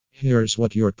Here's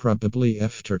what you're probably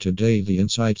after today: the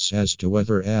insights as to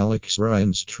whether Alex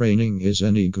Ryan's training is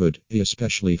any good,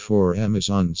 especially for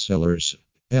Amazon sellers.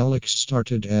 Alex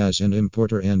started as an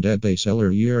importer and eBay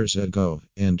seller years ago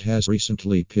and has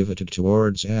recently pivoted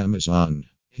towards Amazon.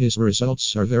 His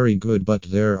results are very good, but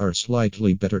there are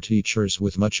slightly better teachers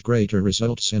with much greater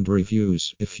results and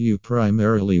reviews if you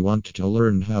primarily want to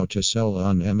learn how to sell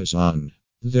on Amazon.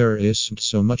 There isn't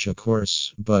so much a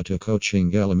course, but a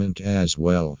coaching element as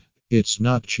well. It's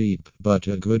not cheap, but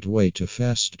a good way to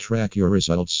fast track your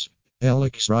results.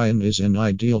 Alex Ryan is an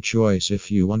ideal choice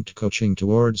if you want coaching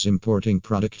towards importing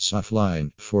products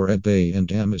offline for eBay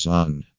and Amazon.